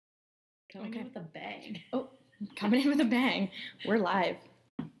Coming in with a bang. Oh, coming in with a bang. We're live.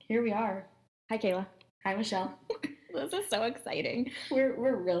 Here we are. Hi, Kayla. Hi, Michelle. This is so exciting.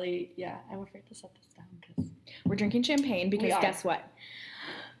 We're really, I'm afraid to set this down because we're drinking champagne because guess what?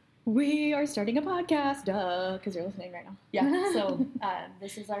 We are starting a podcast, because you're listening right now. Yeah, so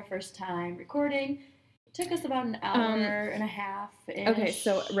this is our first time recording. It took us about an hour and a half-ish. Okay,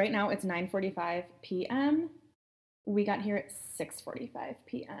 so right now it's 9:45 p.m. We got here at 6:45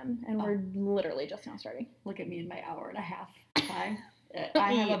 p.m. and we're literally just now starting. Look at me in my hour and a half time.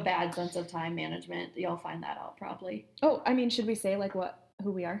 I have a bad sense of time management. You'll find that out probably. Oh, I mean, should we say like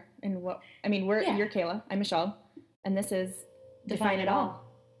who we are and what? I mean, you're Kayla. I'm Michelle, and this is Define It All.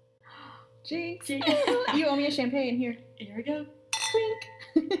 Jinx. You owe me a champagne here. Here we go.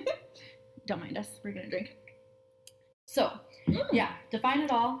 Clink. Don't mind us. We're gonna drink. So, Define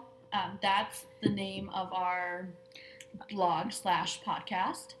It All. That's the name of our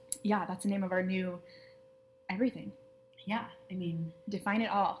blog/podcast. Yeah, that's the name of our new everything. Yeah, I mean, Define It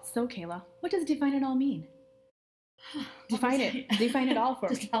All. So, Kayla, what does Define It All mean? Define it all for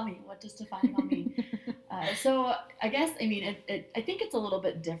Just me. tell me, what does Define It All mean? So, I guess, I mean, I think it's a little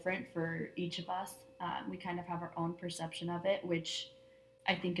bit different for each of us. We kind of have our own perception of it, which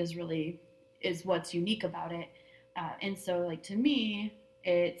I think is what's unique about it. And so, like, to me,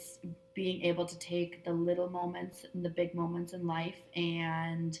 it's being able to take the little moments and the big moments in life,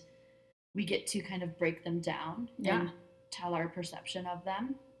 and we get to kind of break them down and tell our perception of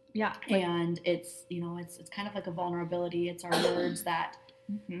them. Yeah. And it's kind of like a vulnerability. It's our words that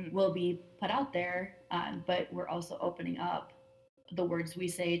will be put out there, but we're also opening up the words we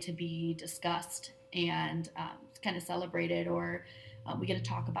say to be discussed and kind of celebrated, or we get to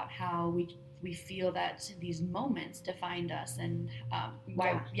talk about how we feel that these moments defined us and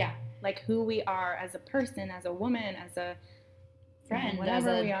why, like who we are as a person, as a woman, as a friend,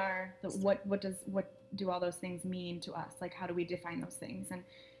 whatever we are. What do all those things mean to us? Like, how do we define those things? And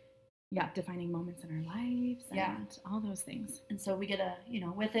defining moments in our lives and all those things. And so we get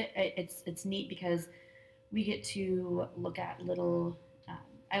with it, it's neat because we get to look at little,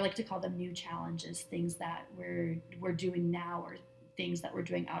 I like to call them new challenges, things that we're doing now or things that we're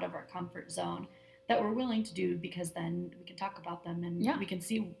doing out of our comfort zone that we're willing to do, because then we can talk about them and we can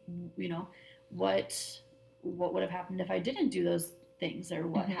see, what would have happened if I didn't do those things, or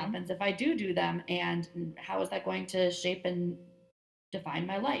what happens if I do them, and how is that going to shape and define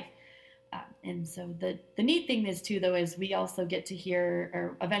my life. And so the neat thing is too, though, is we also get to hear,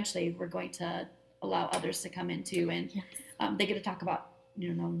 or eventually we're going to allow others to come into, and they get to talk about,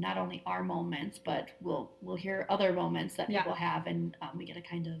 not only our moments, but we'll hear other moments that people have, and we get a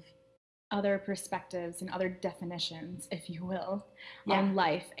kind of other perspectives and other definitions, if you will, on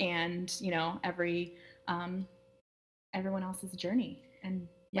life and, everyone else's journey. And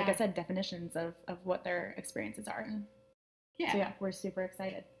like I said, definitions of what their experiences are. And so we're super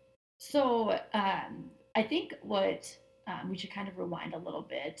excited. So I think what we should kind of rewind a little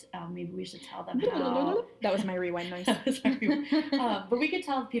bit. Maybe we should tell them how. That was my rewind noise. But we could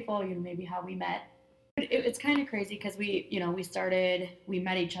tell people, maybe how we met. It's kind of crazy because we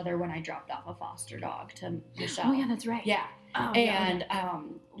met each other when I dropped off a foster dog to Michelle. Oh yeah, that's right. Yeah. Oh, and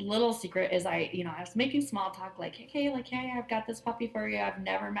little secret is I was making small talk like, hey, I've got this puppy for you. I've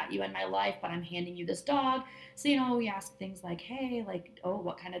never met you in my life, but I'm handing you this dog. So, we ask things like, hey,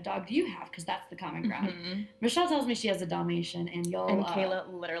 what kind of dog do you have? Because that's the common ground. Mm-hmm. Michelle tells me she has a Dalmatian, and Kayla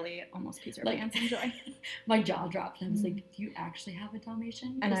literally almost pees her pants in joy. My jaw dropped, and I was like, do you actually have a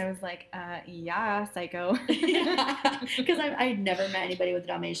Dalmatian? And I was like, yeah, psycho. Because I'd never met anybody with a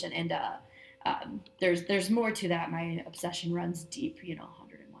Dalmatian, and there's more to that. My obsession runs deep,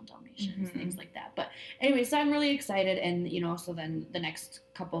 101 Dalmatians, things like that. But anyway, so I'm really excited, and so then the next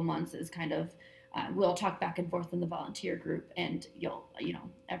couple months is kind of we'll talk back and forth in the volunteer group, and you'll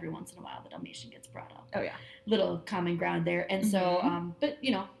every once in a while the Dalmatian gets brought up. Oh yeah, little common ground there. And so but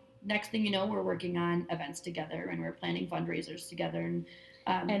next thing we're working on events together, and we're planning fundraisers together,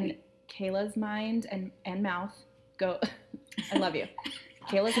 and Kayla's mind and mouth go. I love you.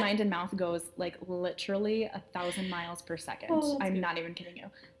 Kayla's mind and mouth goes like literally 1,000 miles per second. Oh, I'm not even kidding you.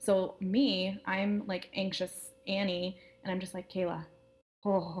 So I'm like anxious Annie, and I'm just like, Kayla,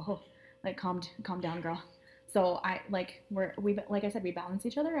 like calm down, girl. So we like I said, we balance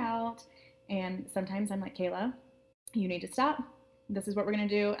each other out, and sometimes I'm like, Kayla, you need to stop. This is what we're gonna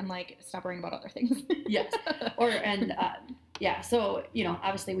do, and like stop worrying about other things. Yes. So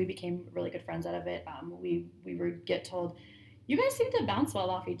obviously we became really good friends out of it. We would get told, you guys seem to bounce well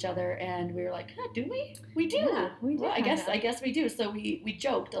off each other, and we were like, do we? We do. Yeah, we do. Well, I guess we do. So we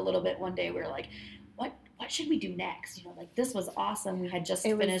joked a little bit one day. We were like, what what should we do next? You know, like this was awesome. We had just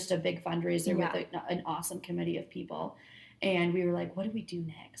It was- finished a big fundraiser Yeah. with an awesome committee of people. And we were like, what do we do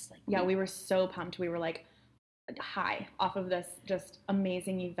next? Like, Yeah, we were so pumped. We were like high off of this just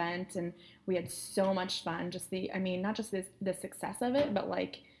amazing event, and we had so much fun. Just not just the success of it, but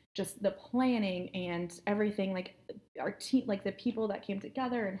like just the planning and everything. Like our team, like the people that came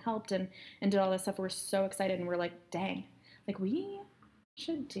together and helped and did all this stuff. We're so excited, and we're like, dang, like we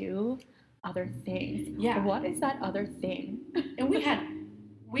should do other things. Yeah. What is that other thing? And we had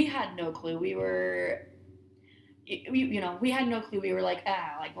no clue. We had no clue. We were like,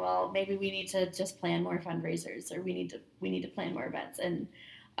 well, maybe we need to just plan more fundraisers, or we need to plan more events. And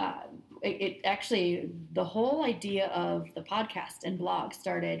it actually, the whole idea of the podcast and blog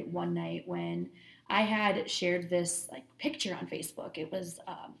started one night when I had shared this like picture on Facebook. It was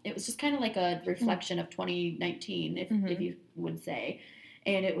just kind of like a reflection of 2019, if you would say.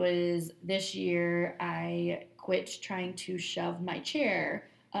 And it was, this year I quit trying to shove my chair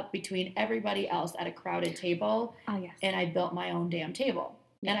up between everybody else at a crowded table. Oh, yes. And I built my own damn table.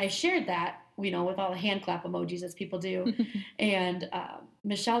 Yes. And I shared that, with all the hand clap emojis as people do. And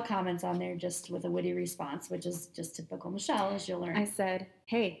Michelle comments on there just with a witty response, which is just typical Michelle, as you'll learn. I said,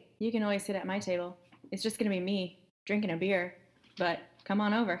 hey, you can always sit at my table. It's just going to be me drinking a beer, but come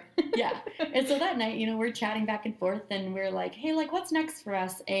on over. Yeah. And so that night, we're chatting back and forth, and we're like, hey, like, what's next for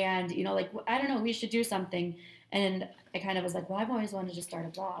us? And, like, I don't know, we should do something. And I kind of was like, well, I've always wanted to start a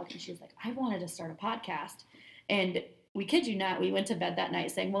blog. And she was like, I wanted to start a podcast. And we kid you not, we went to bed that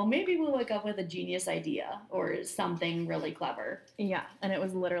night saying, well, maybe we'll wake up with a genius idea or something really clever. Yeah. And it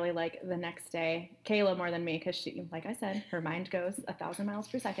was literally like the next day, Kayla more than me, because she, like I said, her mind goes 1,000 miles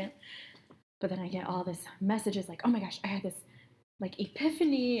per second. But then I get all this messages like, oh my gosh, I had this like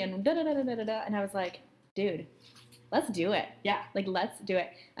epiphany and da da da da da da. And I was like, dude, let's do it. Yeah. Like, let's do it.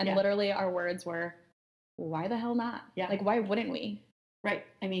 And literally our words were, why the hell not? Yeah. Like, why wouldn't we? Right.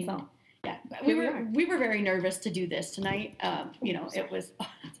 I mean, so, yeah, we were very nervous to do this tonight. It was,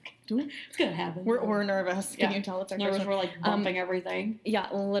 it's going to happen. We're nervous. Can you tell it's our nervous? First we're like bumping everything. Yeah,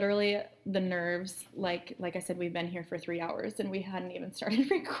 literally the nerves. Like I said, we've been here for 3 hours and we hadn't even started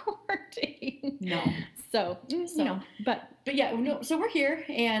recording. No. So but yeah, no. So we're here,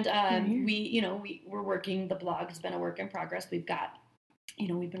 and we're working. The blog has been a work in progress. We've got,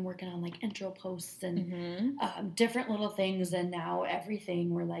 we've been working on like intro posts and different little things, and now everything.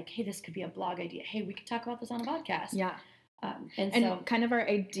 We're like, hey, this could be a blog idea. Hey, we could talk about this on a podcast. Yeah. And so kind of our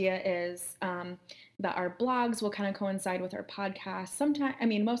idea is that our blogs will kind of coincide with our podcast.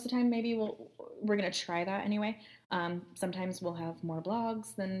 Most of the time, maybe we're going to try that anyway. Sometimes we'll have more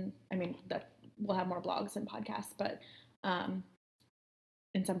blogs we'll have more blogs than podcasts, but and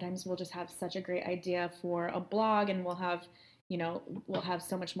sometimes we'll just have such a great idea for a blog, and we'll have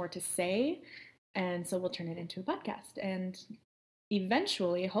so much more to say, and so we'll turn it into a podcast. And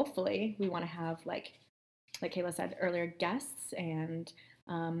eventually, hopefully, we want to have like Kayla said earlier, guests, and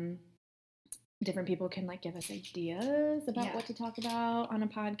different people can like give us ideas about what to talk about on a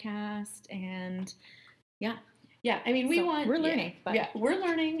podcast. And yeah. I mean, we're learning. We're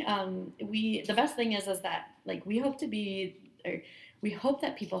learning. The best thing is that like we hope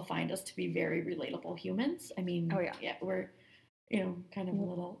that people find us to be very relatable humans. I mean, we're kind of a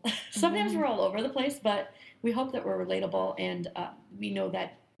little. Sometimes we're all over the place, but we hope that we're relatable, and we know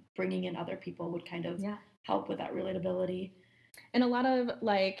that bringing in other people would kind of help with that relatability. And a lot of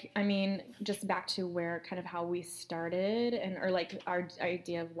just back to where kind of how we started, or like our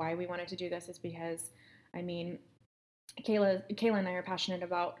idea of why we wanted to do this is because, Kayla and I are passionate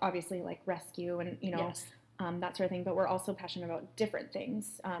about obviously like rescue and that sort of thing, but we're also passionate about different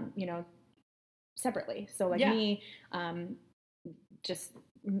things, separately. So like me, just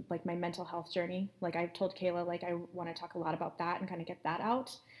like my mental health journey. Like I've told Kayla, like I want to talk a lot about that and kind of get that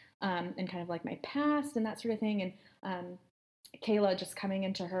out, and kind of like my past and that sort of thing. And Kayla just coming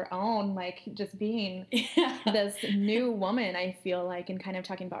into her own, like just being this new woman, I feel like, and kind of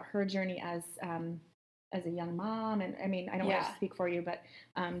talking about her journey as a young mom. And I don't want to speak for you, but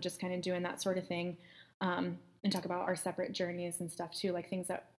just kind of doing that sort of thing, and talk about our separate journeys and stuff too, like things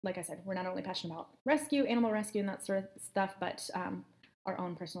that, like I said, we're not only passionate about rescue, animal rescue and that sort of stuff, but our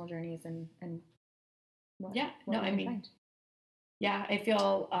own personal journeys and I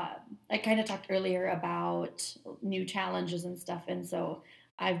feel I kind of talked earlier about new challenges and stuff, and so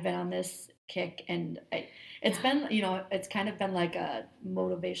I've been on this kick, and it's been, it's kind of been like a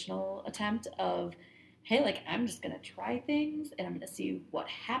motivational attempt of, hey, like I'm just gonna try things and I'm gonna see what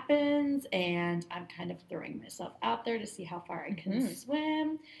happens, and I'm kind of throwing myself out there to see how far I can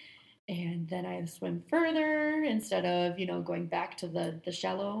swim, and then I swim further instead of going back to the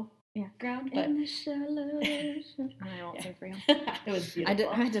shallow Yeah. ground, but In the shallows. I won't sing for you. it was beautiful.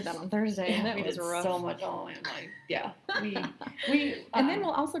 I did that on Thursday, and Yeah, it we was did rough. so much. Oh my god, yeah. We And then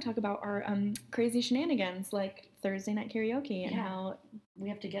we'll also talk about our crazy shenanigans, like Thursday night karaoke, and Yeah. how we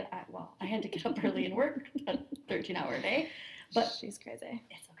have to get. Well, I had to get up early and work a 13-hour day, but she's crazy.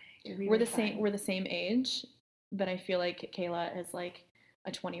 it's okay. We're the same. We're the same age, but I feel like Kayla is like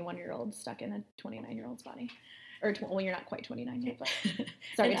a 21-year-old stuck in a 29-year-old's body. Or well, you're not quite 29 yet, but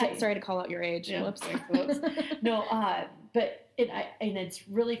sorry to call out your age. Yeah, Whoops. whoops. No, but it's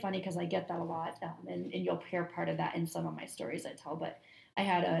really funny because I get that a lot, and you'll hear part of that in some of my stories I tell. But I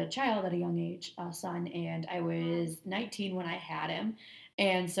had a child at a young age, a son, and I was 19 when I had him.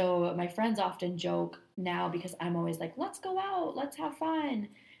 And so my friends often joke now because I'm always like, let's go out, let's have fun.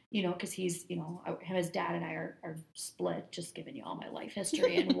 Because he's, his dad and I are split, just giving you all my life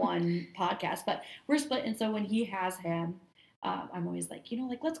history in one podcast, but we're split. And so when he has him, I'm always like,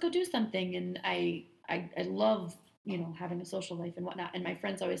 let's go do something. And I love, having a social life and whatnot. And my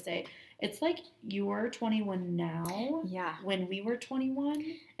friends always say, it's like you are 21 now. Yeah. When we were 21.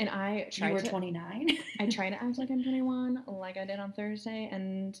 And you were 29. I try to act like I'm 21, like I did on Thursday.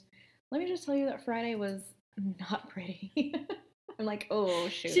 And let me just tell you that Friday was not pretty. I'm like, oh,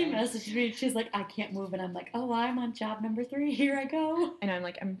 shoot. She messaged me. She's like, I can't move. And I'm like, oh, I'm on job number 3. Here I go. And I'm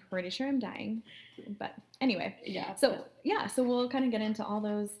like, I'm pretty sure I'm dying. But anyway. Yeah. So we'll kind of get into all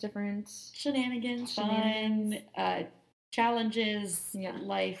those different shenanigans. Fun, challenges,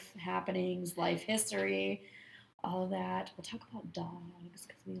 life happenings, life history, all of that. We'll talk about dogs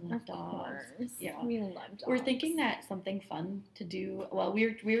because we love dogs. Yeah. We love dogs. We're thinking that something fun to do. Well,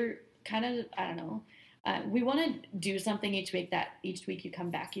 we're kind of, I don't know. We want to do something each week that each week you come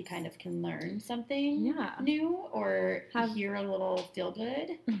back, you kind of can learn something new or hear a little feel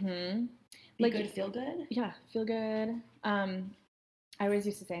good. Mm-hmm. Be like, good, feel good. Yeah, feel good. I always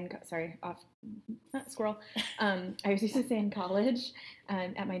used to say, squirrel. I always used to say in college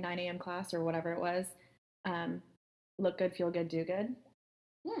at my 9 a.m. class or whatever it was, look good, feel good, do good.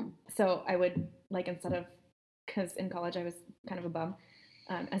 So I would instead of, because in college I was kind of a bum,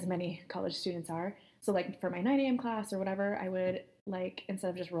 as many college students are. So for my 9 a.m. class or whatever, I would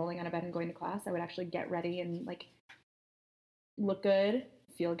instead of just rolling out of bed and going to class, I would actually get ready and look good,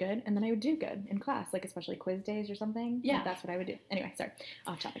 feel good, and then I would do good in class, especially quiz days or something. Yeah, that's what I would do. Anyway, sorry,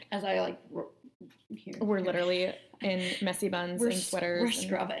 off topic. As I we're literally in messy buns, ink sweaters. We're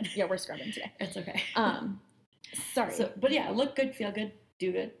scrubbing. Yeah, we're scrubbing today. It's okay. Sorry. So, but yeah, look good, feel good,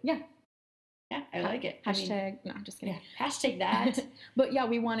 do good. Yeah. Yeah, I like it. Hashtag, no, I'm just kidding. Yeah, hashtag that. But yeah,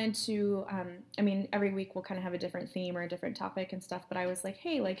 we wanted to, every week we'll kind of have a different theme or a different topic and stuff. But I was like,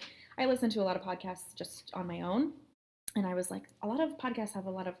 hey, I listen to a lot of podcasts just on my own. And I was like, a lot of podcasts have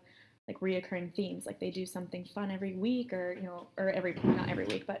a lot of reoccurring themes. They do something fun every week or not every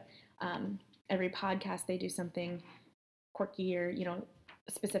week, but every podcast they do something quirky or,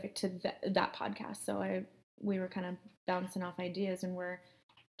 specific to that podcast. So we were kind of bouncing off ideas and we're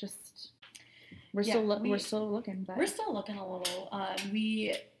still looking, but we're still looking a little.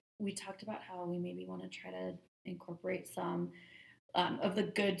 We talked about how we maybe want to try to incorporate some of the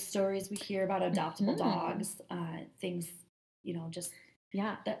good stories we hear about adoptable dogs, things, just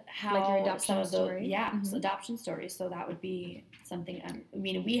how your adoption story. Adoption stories. So that would be something.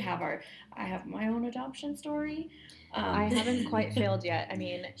 I have my own adoption story. I haven't quite failed yet. I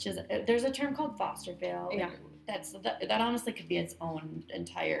mean, there's a term called foster fail. Yeah, that honestly could be its own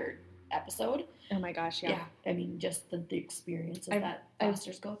entire episode. Oh my gosh, yeah. I mean, just the experiences that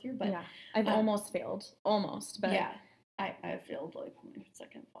fosters go through. But yeah, I've almost failed. Almost, but yeah, I failed my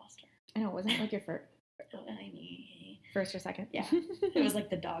second foster. I know, wasn't it your first? First or second? Yeah, it was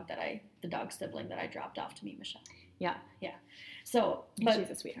the dog sibling that I dropped off to meet Michelle. Yeah. So, but she's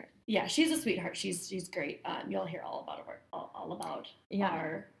a sweetheart. Yeah, she's a sweetheart. She's great. You'll hear all about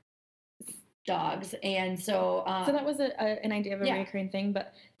our dogs, and so so that was an idea of a recurring theme.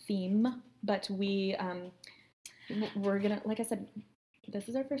 But we're gonna, like I said, this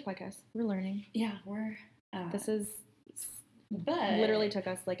is our first podcast. We're learning. Yeah, we're. But literally took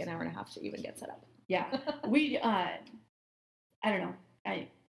us an hour and a half to even get set up. Yeah, we. I don't know.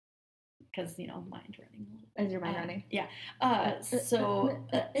 Because mind running. Is your mind running? Yeah. So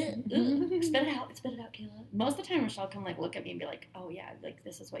spit it out, Kayla. Most of the time, Michelle can look at me and be like, "Oh yeah,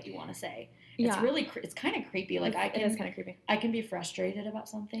 this is what you want to say." It's really, it's kind of creepy. It is kind of creepy. I can be frustrated about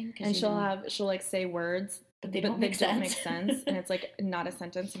something, and she'll say words, but they don't make sense. And it's not a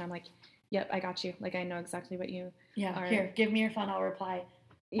sentence, and I'm like, "Yep, I got you. I know exactly what you." Yeah. Are. Here, give me your phone. I'll reply.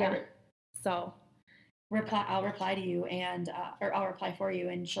 Yeah. So. I'll reply to you or I'll reply for you,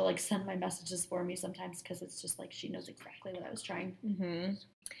 and she'll send my messages for me sometimes because it's just she knows exactly what I was trying. Mm-hmm.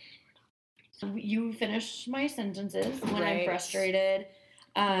 You finish my sentences when I'm Right. frustrated.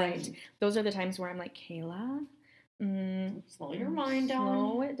 Right. Those are the times where I'm like, Kayla, Slow your mind down.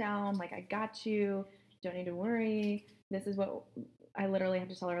 Slow it down. Like, I got you. Don't need to worry. This is what I literally have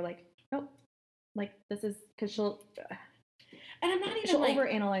to tell her. Like, nope. Like, this is because And I'm not even she'll like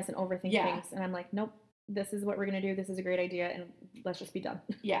overanalyze and overthink things, and I'm like, nope. This is what we're gonna do. This is a great idea, and let's just be done.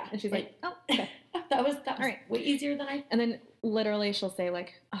 Yeah. And she's like, oh, okay. that was All right. way easier than I. And then literally she'll say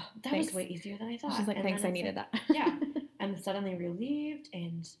like, oh, that thanks. was way easier than I thought. She's like, and thanks, I needed like, that. Yeah. I'm suddenly relieved,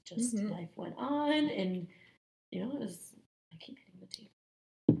 and just life went on, and it was. I keep hitting the tape.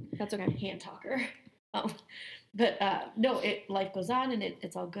 That's okay. Hand talker. But no, life goes on, and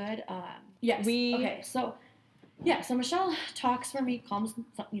it's all good. Yes. Okay. So. Yeah, so Michelle talks for me, calms,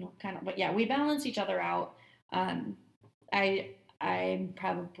 kind of, but yeah, we balance each other out. I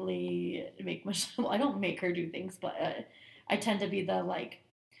probably make Michelle. I don't make her do things, but I tend to be the like,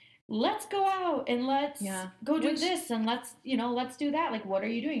 let's go out and let's go do this and let's do that. Like, what are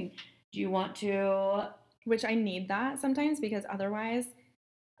you doing? Do you want to? Which I need that sometimes because otherwise,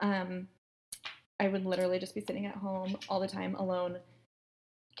 I would literally just be sitting at home all the time alone,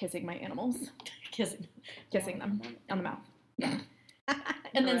 kissing my animals. Kissing them on the mouth. Yeah.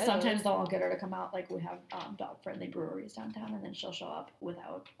 And then sometimes I'll get her to come out. Like, we have dog-friendly breweries downtown, and then she'll show up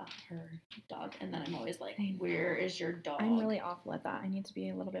without her dog. And then I'm always like, where is your dog? I'm really awful at that. I need to be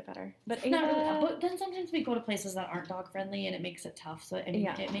a little bit better. But not really. But then sometimes we go to places that aren't dog-friendly, and it makes it tough. So, I mean,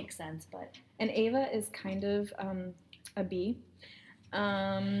 it makes sense. But and Ava is kind of a bee.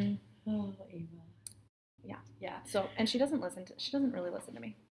 Ava. Yeah. So, and she doesn't really listen to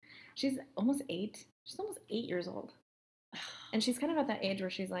me. She's almost 8. She's almost 8 years old. And she's kind of at that age where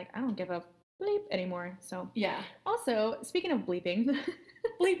she's like, I don't give a bleep anymore. So yeah. Also, speaking of bleeping,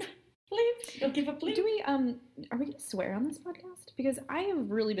 bleep, don't give a bleep. Do we are we gonna swear on this podcast? Because I have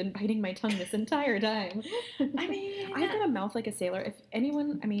really been biting my tongue this entire time. I mean, I've got a mouth like a sailor.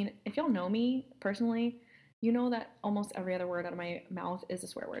 If y'all know me personally, you know that almost every other word out of my mouth is a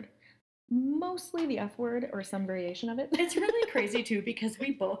swear word. Mostly the F word or some variation of it. It's really crazy too because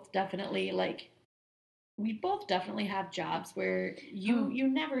we both definitely have jobs where you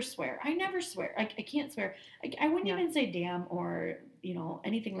never swear. I never swear. I can't swear. I wouldn't even say damn or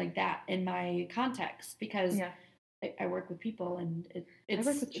anything like that in my context because I work with people and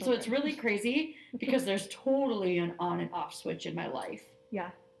it's really crazy because there's totally an on and off switch in my life. Yeah,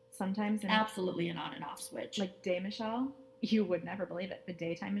 sometimes absolutely an on and off switch. Like day Michelle, you would never believe it, but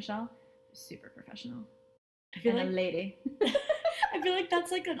daytime Michelle, super professional. I feel like a lady. I feel like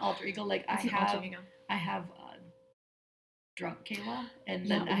that's like an alter ego. Like I have drunk Kayla, and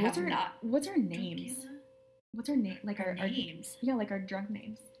then I have not. What's our names? What's our name? Like our names? Like our drunk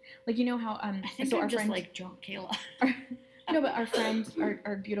names. Like how I think so I'm our just friend, like drunk Kayla. No, but our friend,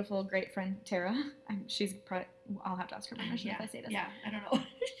 our beautiful, great friend Tara. I'll have to ask her permission if I say this. Yeah, I don't know.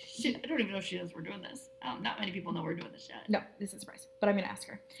 I don't even know if she knows we're doing this. Not many people know we're doing this yet. No, this is a surprise. But I'm gonna ask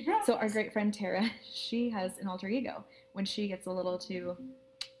her. Surprise. So our great friend Tara, she has an alter ego when she gets a little too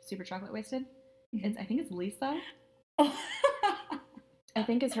super chocolate wasted. I think it's Lisa. Oh. I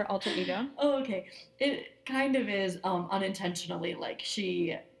think is her alter ego. Oh, okay. It kind of is unintentionally. Like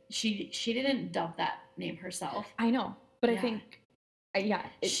she didn't dub that name herself. I know, but I think, I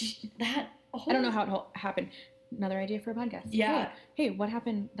don't know how it happened. Another idea for a podcast. Yeah. Hey, what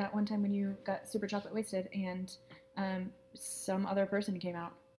happened that one time when you got super chocolate wasted and some other person came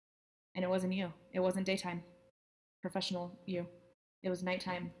out and it wasn't you? It wasn't daytime, professional you. It was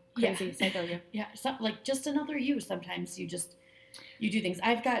nighttime, crazy psycho you. Yeah, so, like just another you. Sometimes you do things.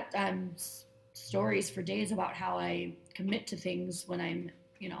 I've got stories for days about how I commit to things when I'm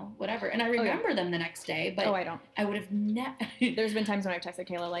whatever, and I remember them the next day. But I don't. I would have never. There's been times when I've texted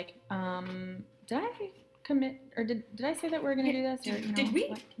Kayla like, did I commit or did I say that we're gonna do this? Or, did I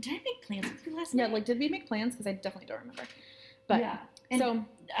make plans with you last night? Yeah, like did we make plans? Because I definitely don't remember. But yeah. And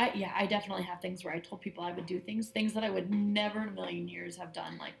I definitely have things where I told people I would do things that I would never in a million years have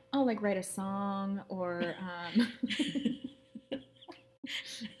done. Like like write a song or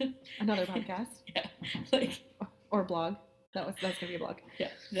another podcast. Yeah, or blog. That's gonna be a blog. Yeah.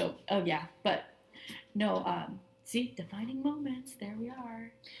 No. Oh yeah. But no. See, defining moments. There we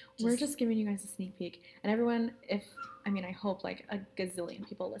are. We're just giving you guys a sneak peek, and everyone. I hope like a gazillion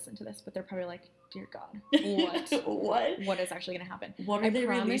people listen to this, but they're probably like, dear God, what is actually gonna happen? What are they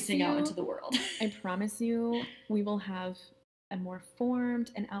releasing out into the world? I promise you, we will have a more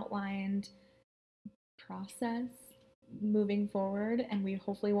formed and outlined process moving forward, and we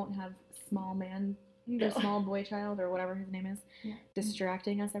hopefully won't have small boy child or whatever his name is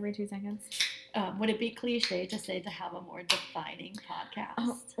distracting us every 2 seconds. Would it be cliche to say to have a more defining podcast?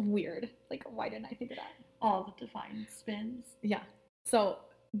 Oh, weird. Like, why didn't I think of that? All the defined spins. Yeah. So,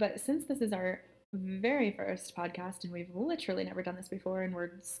 but since this is our very first podcast and we've literally never done this before and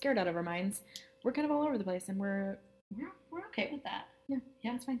we're scared out of our minds, we're kind of all over the place and we're okay with that. Yeah,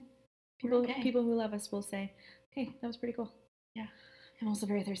 yeah, it's fine. People people who love us will say, "Hey, that was pretty cool." Yeah. I'm also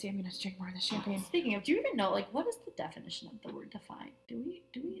very thirsty. I'm gonna drink more of this champagne. Speaking of, do you even know, like, what is the definition of the word define? Do we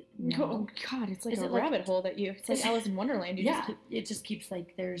know? Oh God, it's like Is a it like- rabbit hole that you. It's like Alice in Wonderland. You Yeah, just it just keeps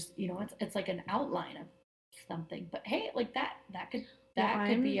like there's it's like an outline of something. But hey, like that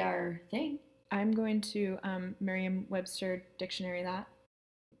could be our thing. I'm going to Merriam-Webster dictionary that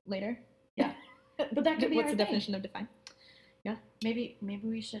later. Yeah, but that could be what's our the thing. definition of define? Yeah, maybe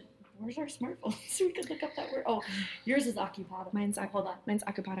we should. Where's our smartphone so we could look up that word? Oh, yours is occupado. Hold on. Mine's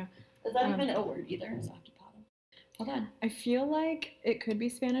occupado. Is that even a word either? Is occupado? Hold on. I feel like it could be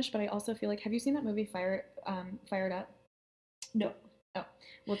Spanish, but I also feel like, have you seen that movie Fired Up? No. Oh,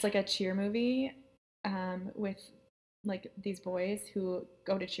 well, it's like a cheer movie with like these boys who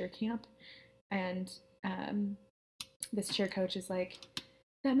go to cheer camp, and this cheer coach is like,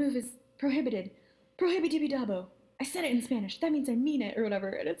 that move is prohibited, prohibidibidabo. I said it in Spanish. That means I mean it, or whatever.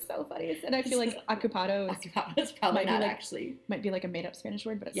 And it's so funny. And I feel like occupado is probably not like, actually. Might be like a made up Spanish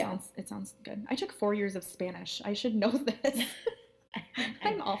word, but it sounds good. I took 4 years of Spanish. I should know this.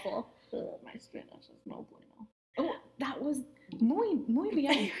 I'm awful. Oh, my Spanish is no bueno. Oh, that was muy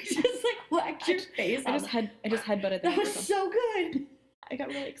bien. just like whacked your face. I just headbutted. That was so good. I got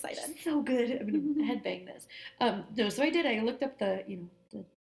really excited. So good. I'm gonna headbang this. No, so I did. I looked up the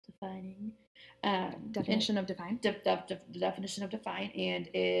defining. Definition of define. The definition of define, and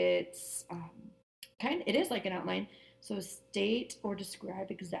it's it is like an outline. So state or describe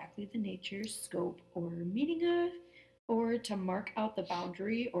exactly the nature, scope, or meaning of, or to mark out the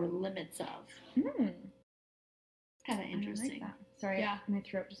boundary or limits of. Kind of interesting. I like that. Sorry, my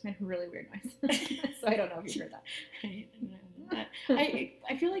throat just made a really weird noise. So I don't know if you heard that.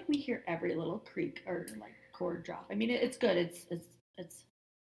 I feel like we hear every little creak or like chord drop. I mean, it's good. It's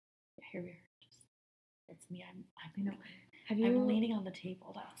here we are. It's me. I know. I'm leaning on the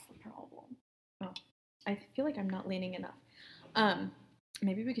table. That's the problem. Oh, I feel like I'm not leaning enough.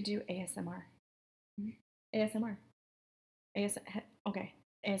 Maybe we could do ASMR. ASMR. Okay.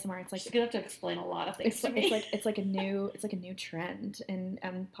 ASMR. It's like you're gonna have to explain a lot of things to me. It's like a new trend in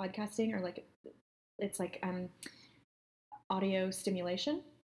podcasting, or like it's like audio stimulation,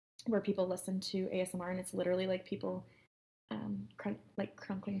 where people listen to ASMR, and it's literally like people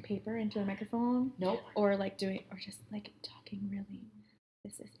crunkling paper into a microphone. Nope. Or just like talking really.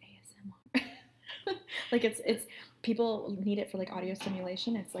 This is ASMR. Like it's people need it for like audio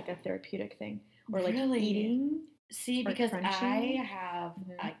stimulation. It's like a therapeutic thing. Or like eating. See, because crunching.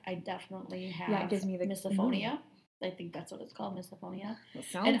 I definitely have. Yeah, it gives me the misophonia. I think that's what it's called, misophonia. That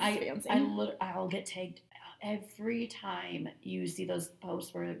sounds fancy. I'll get tagged every time you see those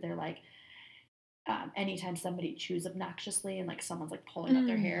posts where they're like, anytime somebody chews obnoxiously and like someone's like pulling up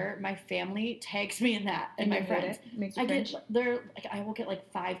their hair, my family tags me in that, and my friends. I will get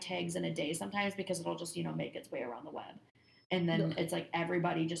like 5 tags in a day sometimes, because it'll just make its way around the web, and then it's like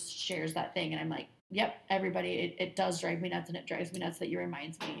everybody just shares that thing, and I'm like, yep, everybody. It does drive me nuts, and it drives me nuts that you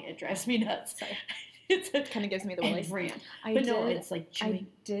reminds me. It drives me nuts. It kind of gives me the willies. It's like chewing. I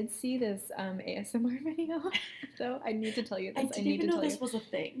did see this ASMR video, though. I need to tell you this. I didn't even know this was a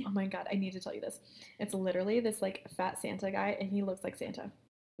thing. Oh my god, I need to tell you this. It's literally this like fat Santa guy, and he looks like Santa.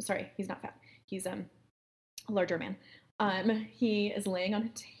 Sorry, he's not fat. He's a larger man. He is laying on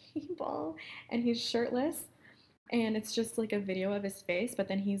a table, and he's shirtless, and it's just like a video of his face, but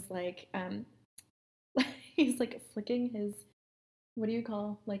then he's like he's like flicking his, what do you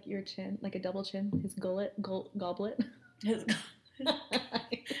call like your chin, like a double chin, his goblet, his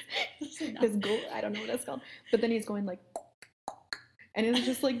I don't know what it's called, but then he's going like, and it's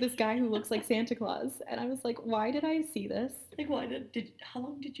just like this guy who looks like Santa Claus, and I was like, why did I see this? Like, how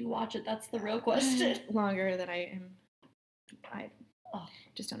long did you watch it? That's the real question. Longer than I am. I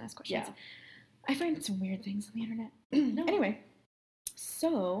just don't ask questions. Yeah. I find some weird things on the internet. No. Anyway,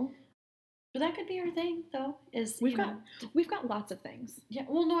 so. But that could be our thing, though. We've got lots of things. Yeah.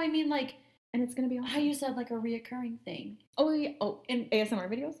 Well, no, I mean like, and it's gonna be awesome. How you said like a reoccurring thing. Oh yeah. Oh, in ASMR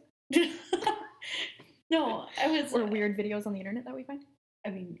videos. No, or weird videos on the internet that we find. I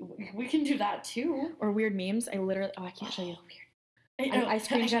mean, we can do that too. Or weird memes. I can't show you. Weird. I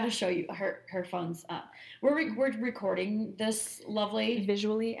gotta show you. Her phone's up. We're recording this lovely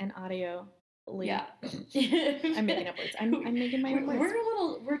visually and audio Yeah. I'm making up words. I'm making my own words.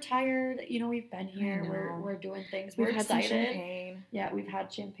 We're tired. You know, we've been here. know. We're doing things. We've We're had some excited. champagne. Yeah, we've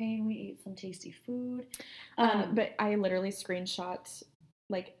had champagne. We ate some tasty food. But I literally screenshot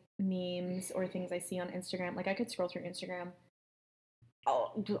like memes or things I see on Instagram. Like I could scroll through Instagram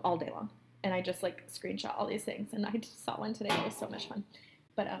all day long, and I just like screenshot all these things. And I just saw one today. It was so much fun.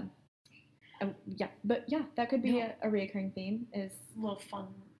 But yeah, that could be a reoccurring theme is little fun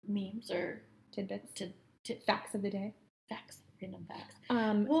memes or tidbits, facts of the day, random facts.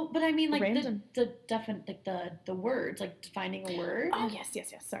 Well, but I mean, like random. the words, like defining a word. Oh yes.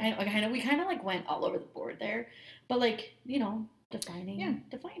 Sorry. We kind of like went all over the board there, but like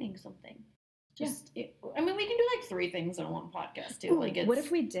defining something. Just I mean, we can do like 3 things in one podcast too. Ooh, like, what if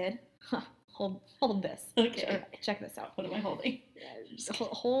we did? Hold this. Okay, check this out. What am I holding?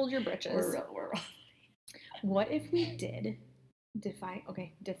 Hold your britches. We're What if we did define?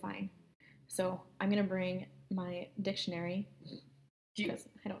 Okay, define. So I'm gonna bring my dictionary because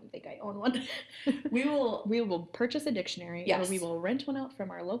I don't think I own one. We will purchase a dictionary. Yes. Or we will rent one out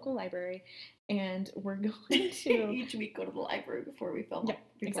from our local library, and we're going to each week go to the library before we film. Yeah,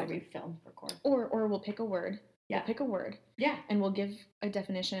 exactly. Record. Or we'll pick a word. Yeah. We'll pick a word. Yeah. And we'll give a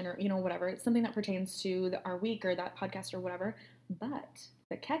definition or whatever. It's something that pertains to our week or that podcast or whatever. But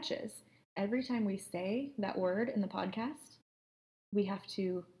the catch is every time we say that word in the podcast, we have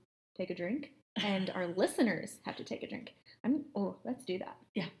to take a drink, and our listeners have to take a drink. Let's do that.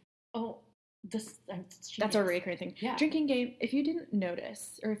 Yeah. Oh, that's our recurring thing. Yeah. Drinking game. If you didn't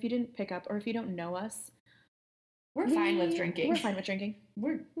notice, or if you didn't pick up, or if you don't know us, we're fine with drinking. We're fine with drinking.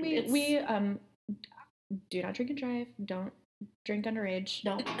 We do not drink and drive. Don't drink underage.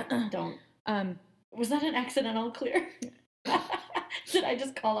 Don't. Was that an accidental clear? Did I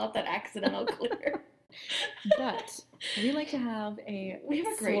just call out that accidental clear? But we like to have a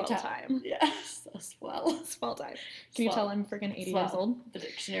great time. Yes, a swell time. Can you tell I'm freaking 80 years old? The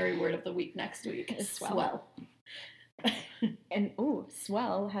dictionary word of the week next week is swell. And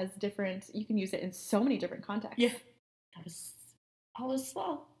swell has different. You can use it in so many different contexts. Yeah, that was always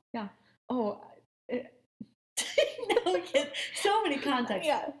swell. Yeah. No, so many contexts.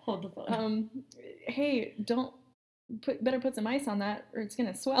 Yeah. Hold the phone. Hey, better put some ice on that, or it's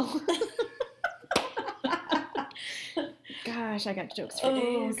gonna swell. Gosh, I got jokes for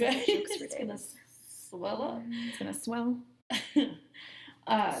days. Okay. It's gonna swell up. It's gonna swell.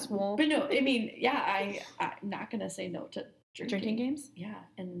 Swole. But no, I mean, I'm not gonna say no to drinking games. Yeah,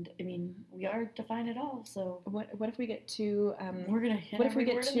 and I mean, we are define it all. So what if we get too? We're gonna hit every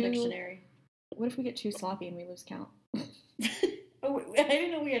word in the dictionary. What if we get too sloppy and we lose count? I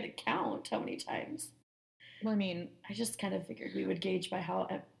didn't know we had to count how many times. Well, I mean, I just kind of figured we would gauge by how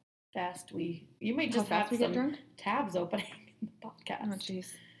fast you might just have we some get drunk? tabs opening in the podcast. Oh,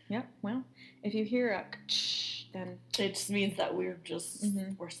 jeez. Yep. Well, if you hear a then it just means that we're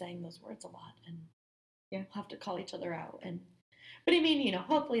saying those words a lot, and we'll have to call each other out. But I mean,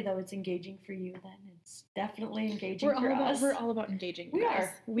 hopefully though it's engaging for you. Then it's definitely engaging for us. We're all about engaging.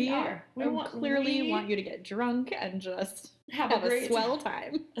 We are. We clearly want you to get drunk and just have a swell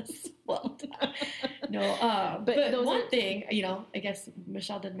time. A swell time. No, but one thing, I guess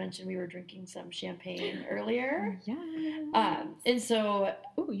Michelle did mention we were drinking some champagne earlier. Yeah. And so.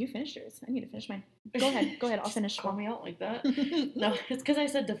 Ooh, you finished yours. I need to finish mine. Go ahead. I'll finish. Call me out like that. No, it's because I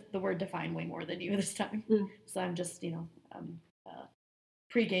said the word define way more than you this time. So I'm just,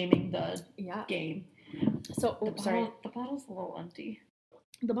 pre-gaming the game. So, sorry. The bottle's a little empty.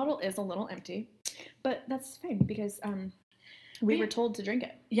 The bottle is a little empty, but that's fine because we were told to drink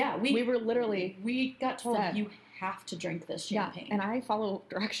it. Yeah, we were literally. We got told you have to drink this champagne. Yeah, and I follow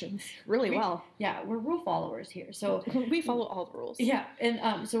directions really well. Yeah, we're rule followers here, so we follow all the rules. Yeah,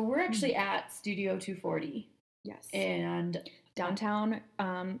 and so we're actually at Studio 240. Yes, and downtown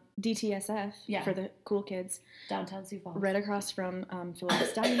DTSF for the cool kids. Downtown Sioux Falls. Right across from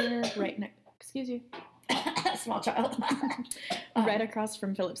Phillips Diner, right next. Excuse you. Small child. Right across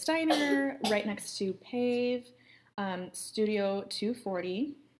from Phillips Diner, right next to Pave, Studio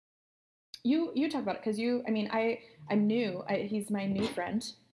 240. You talk about it because I'm new. He's my new friend.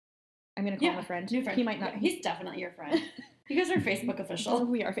 I'm gonna call him a friend. New friend. He might not. He's definitely your friend. You guys are Facebook official.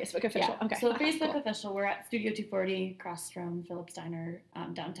 We are Facebook official. Yeah. Okay. So Facebook official. We're at Studio 240 across from Phillips Diner,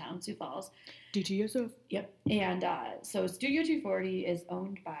 downtown Sioux Falls. DTSF. Yep. And so Studio 240 is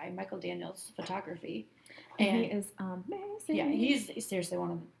owned by Michael Daniels Photography. And he is amazing. Yeah, he's seriously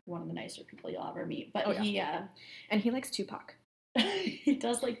one of the nicer people you'll ever meet. But and he likes Tupac. He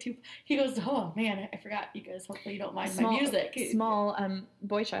does like Tupac. He goes, oh man, I forgot you guys. Hopefully you don't mind my music. Small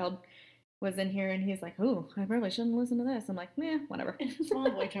boy child. was in here and he's like, "Oh, I probably shouldn't listen to this." I'm like, "Meh, whatever." Small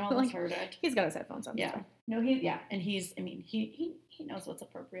boy child has Like, heard it. he's got his headphones on. Yeah. So. No, and he's, I mean, he knows what's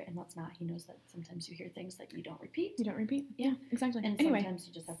appropriate and what's not. He knows that sometimes you hear things that you don't repeat. You don't repeat. Yeah, exactly. And anyway, sometimes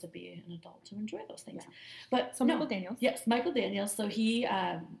you just have to be an adult to enjoy those things. Yeah. But so Michael Daniels. Yes, Michael Daniels. So he,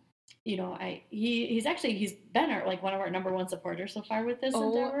 you know, he's been like one of our number one supporters so far with this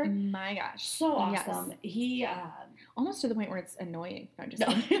endeavor. Oh my gosh, so awesome. Yes. He almost to the point where it's annoying. I'm just no.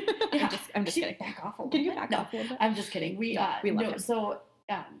 kidding. I'm just kidding. Back off a little Can you bit. back off a little bit? I'm just kidding. We love him. So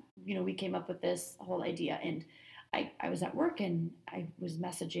you know, we came up with this whole idea, and I was at work and I was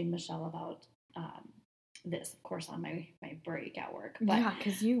messaging Michelle about this, of course, on my break at work. But yeah,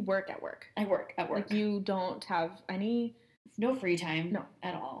 because you work at work. I work at work. Like you don't have no free time. No,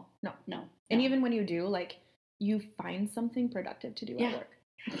 at all. No. And even when you do, like you find something productive to do at work.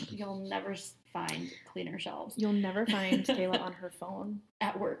 You'll never find cleaner shelves. You'll never find Kayla on her phone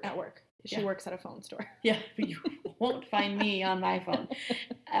at work. She works at a phone store. Yeah, but you won't find me on my phone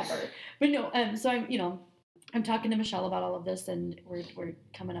ever. But no, so I'm talking to Michelle about all of this, and we're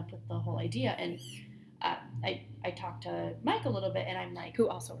coming up with the whole idea. And I talked to Mike a little bit, and I'm like, who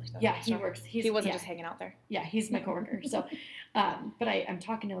also works there. Yeah, he works. He wasn't just hanging out there. Yeah, he's my coworker. So, but I'm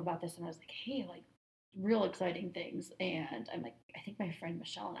talking to him about this, and I was like, hey, like, real exciting things. And I'm like, I think my friend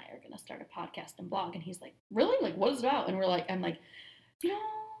Michelle and I are going to start a podcast and blog. And he's like, really? Like, what is it about? And I'm like,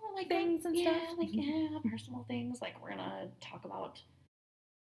 like things and stuff. Like, personal things. Like, we're going to talk about,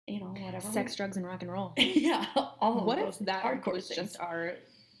 whatever. Sex, drugs, and rock and roll. Yeah. All of what those if that hardcore was things. Just our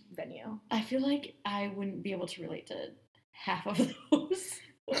venue? I feel like I wouldn't be able to relate to half of those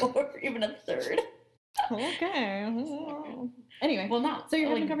or even a third. Okay. Anyway. Well, not. So you're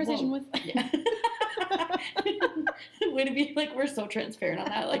having a conversation with... Yeah. Way to be like, we're so transparent on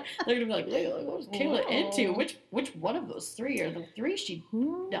that. Like, they're gonna be like, what was Kayla into? Which one of those three are the three she?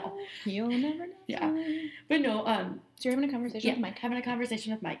 No, you'll never know. Yeah, but no. So you're having a conversation with Mike. Having a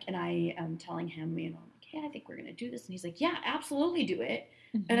conversation with Mike, and I am telling him, like, hey, I think we're gonna do this, and he's like, yeah, absolutely do it.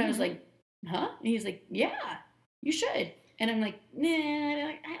 Mm-hmm. And I was like, huh? And he's like, yeah, you should. And I'm like,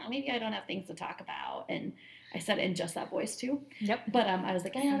 nah, maybe I don't have things to talk about. And I said it in just that voice too. Yep. But I was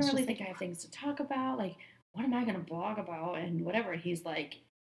like, I don't really think I have things to talk about. Like, what am I going to blog about and whatever? And he's like,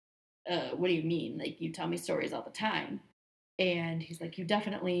 what do you mean? Like, you tell me stories all the time. And he's like, you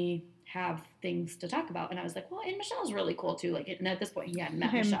definitely have things to talk about. And I was like, well, and Michelle's really cool too. Like, and at this point, he hadn't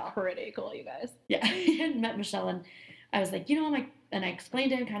met Michelle. I'm pretty cool, you guys. Yeah, he hadn't met Michelle. And I was like, I'm like, and I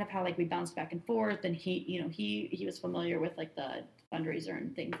explained to him kind of how, like, we bounced back and forth. And he, he was familiar with, like, the fundraiser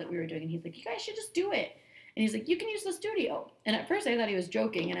and things that we were doing. And he's like, you guys should just do it. And he's like, you can use the studio. And at first I thought he was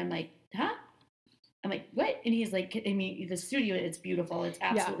joking. And I'm like, huh? I'm like, what? And he's like, I mean, the studio, it's beautiful. It's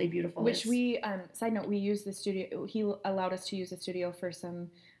absolutely beautiful. Which we, side note, we used the studio. He allowed us to use the studio for some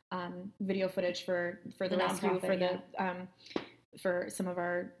video footage for the rescue, for the for some of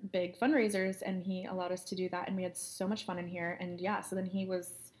our big fundraisers. And he allowed us to do that. And we had so much fun in here. And so then he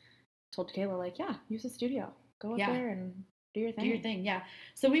told Kayla, like, yeah, use the studio. Go up there and do your thing. Yeah.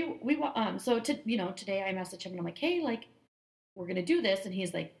 So today I messaged him and I'm like, hey, like, we're going to do this. And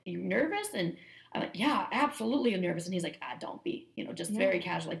he's like, are you nervous? And I'm like, yeah, absolutely nervous. And he's like, don't be, just very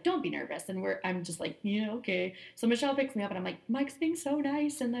casual, like, don't be nervous. And I'm just like, yeah, okay. So Michelle picks me up and I'm like, Mike's being so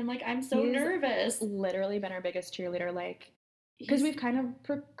nice. And I'm like, I'm so nervous. Literally been our biggest cheerleader, like, because we've kind of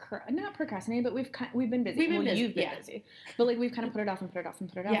not procrastinated, but we've been busy. You've been busy, but like we've kind of put it off.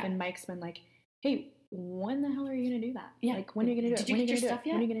 And Mike's been like, hey, when the hell are you going to do that? Yeah. Like, when are you going to do it? Did you get your stuff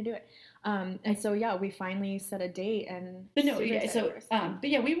yet? When are you going to do it? And so, we finally set a date and... But no, yeah, so, but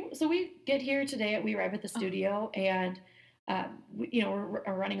yeah, we get here today, we arrive at the studio and, we're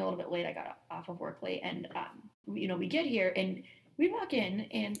running a little bit late. I got off of work late and, we get here and we walk in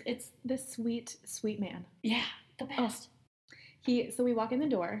and it's... This sweet, sweet man. Yeah, the best. So we walk in the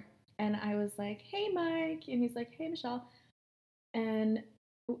door and I was like, hey, Mike. And he's like, hey, Michelle. And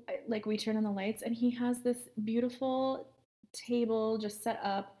like we turn on the lights and he has this beautiful table just set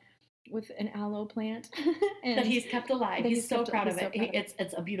up with an aloe plant and that he's kept alive. He's so proud of it.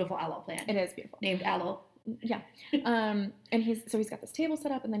 It's a beautiful aloe plant. It is beautiful. Named Aloe. Yeah. And he's got this table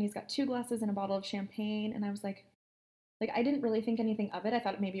set up and then he's got 2 glasses and a bottle of champagne. And I was like I didn't really think anything of it. I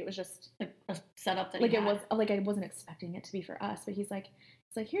thought maybe it was just like a setup that like it was like I wasn't expecting it to be for us. But he's like,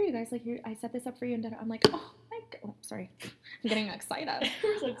 here you guys, like, here, I set this up for you. And I'm like, oh my God. Oh, sorry, I'm getting excited.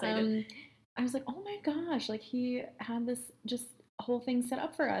 We're so excited. I was like, oh my gosh, like he had this just whole thing set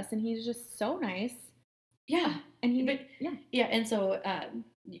up for us, and he's just so nice. Yeah, and and so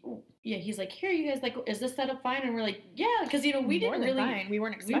yeah, he's like, here, you guys, like, is this setup fine? And we're like, yeah, because we More didn't than really, fine. We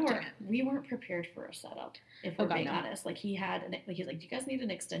weren't expecting it. we weren't prepared for a setup. If Oh, we're God, being no. honest, like he's like, do you guys need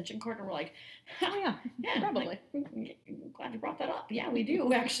an extension cord? And we're like, Oh yeah, yeah, probably. like, I'm glad you brought that up. Yeah, we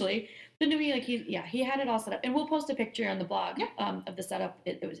do actually. But to me, like he had it all set up, and we'll post a picture on the blog Yeah. Of the setup.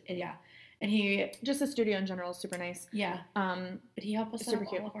 It was yeah, and he Just the studio in general is super nice. yeah, but he helped us set super up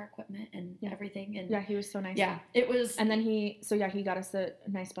cute. all of our equipment and Yeah. everything, and Yeah, he was so nice. yeah, it was. And then he got us a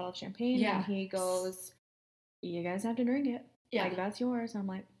nice bottle of champagne. Yeah. And he goes, you guys have to drink it. Yeah. Like, that's yours. I'm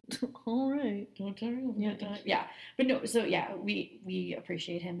like, all right. Don't tell me. Yeah. Yeah. But no, so yeah, we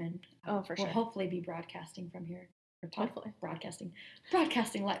appreciate him, and Oh, for we'll sure. hopefully be broadcasting from here. Or Hopefully. broadcasting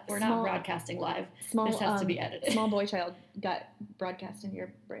live. We're Small- not broadcasting live. Small, This has to be edited. Small boy child got broadcast in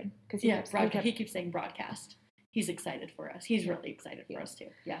your brain. Because He keeps saying broadcast. He's excited for us. He's really excited for us too.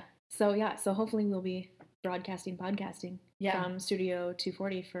 Yeah. So hopefully we'll be podcasting Yeah. from Studio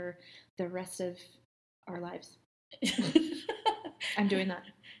 240 for the rest of our lives. I'm doing that.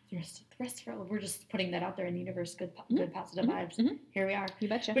 The rest of our, we're just putting that out there in the universe. Good positive Mhm. vibes. Mhm. Here we are. You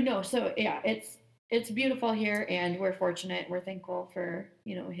betcha. But no, so yeah, it's beautiful here, and we're fortunate. We're thankful for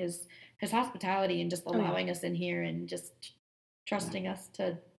his hospitality and just allowing us in here and just trusting us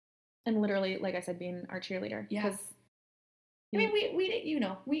to. And literally, like I said, being our cheerleader. Yeah. 'Cause I mean, we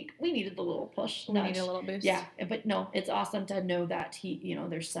needed the little push. we needed a little boost. Yeah, but no, it's awesome to know that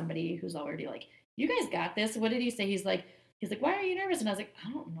there's somebody who's already like, you guys got this. What did he say? He's like, why are you nervous? And I was like,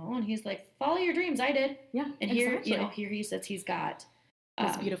 I don't know. And he's like, follow your dreams. I did. Yeah. And exactly. here he says he's got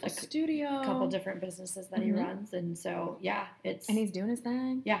this beautiful studio. a couple different businesses that he runs, and so yeah, and he's doing his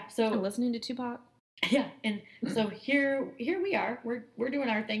thing. Yeah, so listening to Tupac. Yeah, and so here we are. We're doing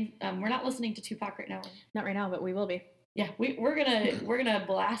our thing. We're not listening to Tupac right now. Not right now, but we will be. Yeah, we're gonna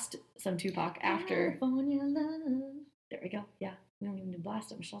blast some Tupac after. California love. There we go. Yeah, we don't even need to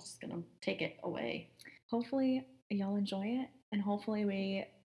blast it. Michelle's just gonna take it away. Hopefully y'all enjoy it, and hopefully we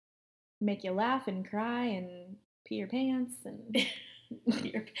make you laugh and cry and pee your pants and.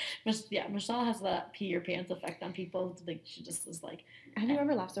 Michelle has that pee your pants effect on people. Like she just is like. Have you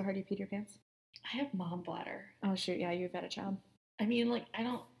ever laughed so hard you peed your pants? I have mom bladder. Oh shoot! Yeah, you've had a child. I mean, like I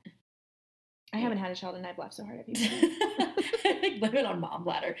don't. I haven't had a child, and I've laughed so hard at you. I like blame it on mom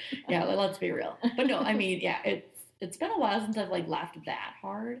bladder. Yeah, let's be real. But no, I mean, yeah, it's been a while since I've like laughed that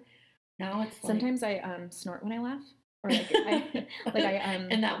hard. Now it's sometimes I snort when I laugh, or and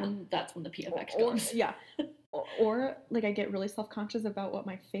that's when the PFX comes. Yeah. Or like I get really self-conscious about what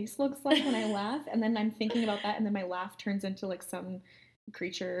my face looks like when I laugh, and then I'm thinking about that, and then my laugh turns into like some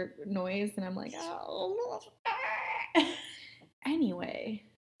creature noise, and I'm like, oh. Anyway,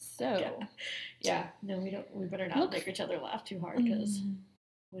 so yeah, no, we better not make each other laugh too hard because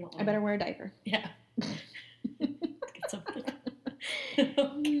we don't. I better wear a diaper. Yeah. Get something.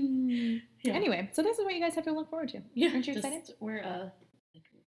 Yeah. Anyway, so this is what you guys have to look forward to. Yeah, aren't you excited? We're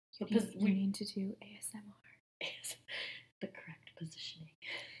we need to do ASMR. The correct positioning.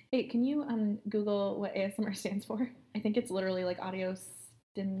 Hey, can you Google what ASMR stands for? I think it's literally like audio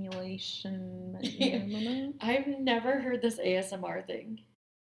stimulation. I've never heard this ASMR thing.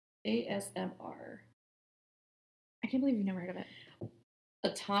 ASMR. I can't believe you've never heard of it.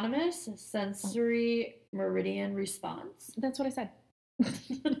 Autonomous sensory meridian response. That's what I said.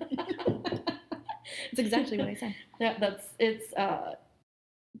 It's exactly what I said. Yeah, it's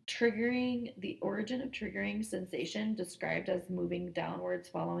triggering, the origin of triggering sensation described as moving downwards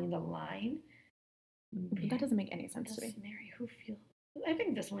following the line. That doesn't make any sense to me. Mary, who feel? I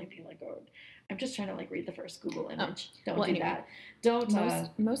think this might be like I'm just trying to like read the first Google image. Anyway, that.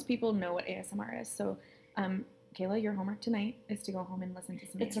 Most people know what ASMR is. So, Kayla, your homework tonight is to go home and listen to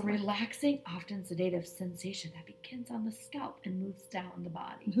some It's ASMR. a relaxing, often sedative sensation that begins on the scalp and moves down the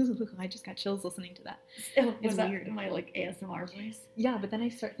body. I just got chills listening to that. It's weird. My like ASMR voice. Yeah, but then I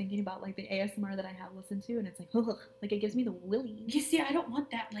start thinking about like the ASMR that I have listened to, and it's like, ugh, like it gives me the willies. You see, I don't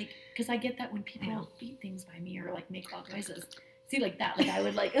want that, like, because I get that when people beat things by me or like make loud noises. See, like that, like I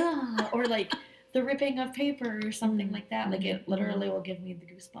would like, or like the ripping of paper or something like that. Like it literally will give me the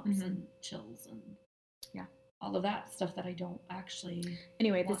goosebumps and chills and all of that stuff that I don't actually.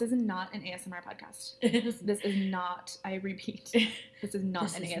 Anyway, this is not an ASMR podcast. This is not. I repeat, this is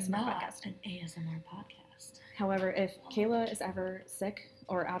not an ASMR podcast. An ASMR podcast. However, if Kayla is ever sick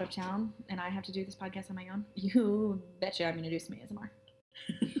or out of town and I have to do this podcast on my own, you betcha I'm going to do some ASMR.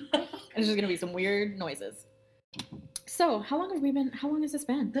 It's just going to be some weird noises. So, how long has this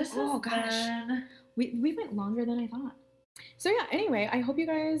been? We went longer than I thought. So yeah, anyway, I hope you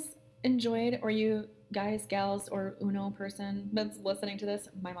guys enjoyed, or you guys, gals, or Uno person that's listening to this,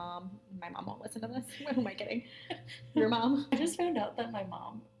 my mom won't listen to this. Who am I kidding? Your mom? I just found out that my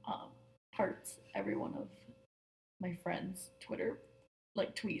mom hearts every one of my friends' Twitter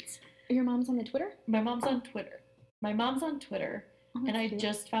tweets. Your mom's on the Twitter? My mom's on Twitter. Oh, and I cute.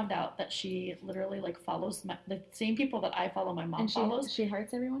 just found out that she literally follows the same people that I follow. My mom And follows she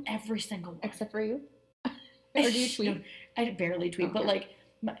hearts everyone every single one except for you. Or do you tweet? No, I barely tweet, Oh, but okay.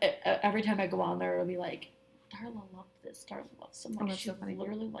 every time I go on there, it'll be like, Darla loved this, Darla loves some. Oh, Like that's she's so funny.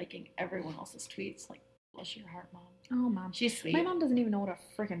 literally liking everyone else's tweets. Like, bless your heart, mom. Oh, mom. She's sweet. My mom doesn't even know what a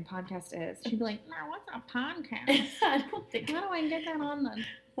freaking podcast is. She'd be like, "No, what's a podcast? I don't think. How do I get that on the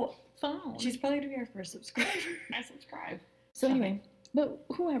Well, phone?" she's probably gonna be our first subscriber. I subscribe. So anyway, but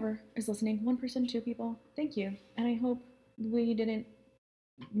whoever is listening, 1 person, 2 people, thank you. And I hope we didn't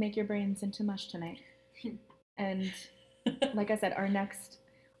make your brains into mush tonight. And like I said,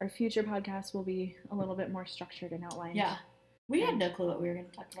 our future podcast will be a little bit more structured and outlined. Yeah. We had no clue what we were going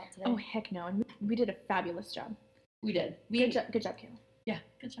to talk about today. Oh, heck no. And we did a fabulous job. We did. Good job, Kayla. Yeah,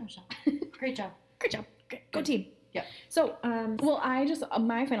 good job, Michelle. Great job. Good job. Go team. Yeah. So, well, I just,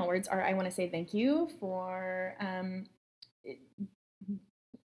 my final words are, I want to say thank you for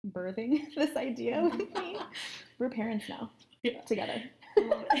birthing this idea with me. We're parents now. Yeah. Together. I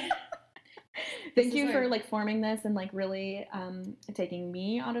love it. Thank you for forming this and really taking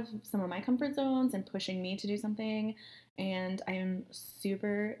me out of some of my comfort zones and pushing me to do something. And I am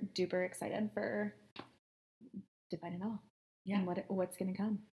super duper excited for Define It All. Yeah. And what's going to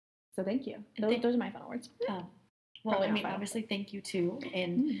come. So thank you. Those are my final words. Well, Probably I not mean, final. obviously, thank you too.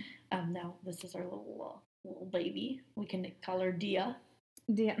 And now this is our little baby. We can call her Dia.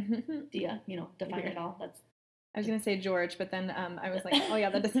 Dia. Dia, Define It All. That's. I was going to say George, but then I was like, oh yeah,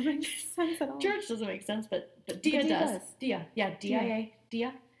 that doesn't make sense at all. George doesn't make sense, but Dia does. Dia. Yeah, DIA.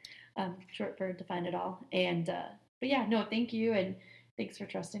 Dia. Short for Define It All. And, but yeah, no, thank you. And thanks for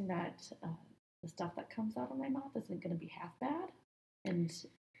trusting that the stuff that comes out of my mouth isn't going to be half bad. And,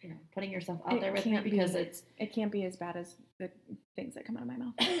 putting yourself out there with me because it can't be as bad as the things that come out of my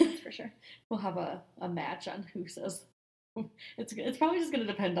mouth. That's for sure. We'll have a match on who says. It's probably just going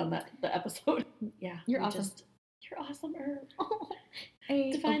to depend on the episode. Yeah. You're awesome. You're awesome, Herb.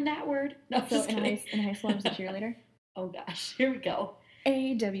 Define that word. No, so in high school, I was a cheerleader. Oh gosh, here we go.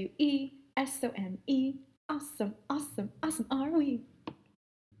 AWESOME. Awesome, awesome, awesome are we?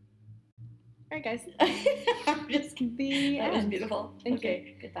 All right, guys. I'm just kidding. That was beautiful. Thank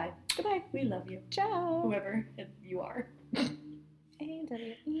you. Goodbye. Goodbye. We love you. Ciao. Whoever you are.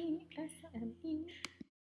 AWESOME.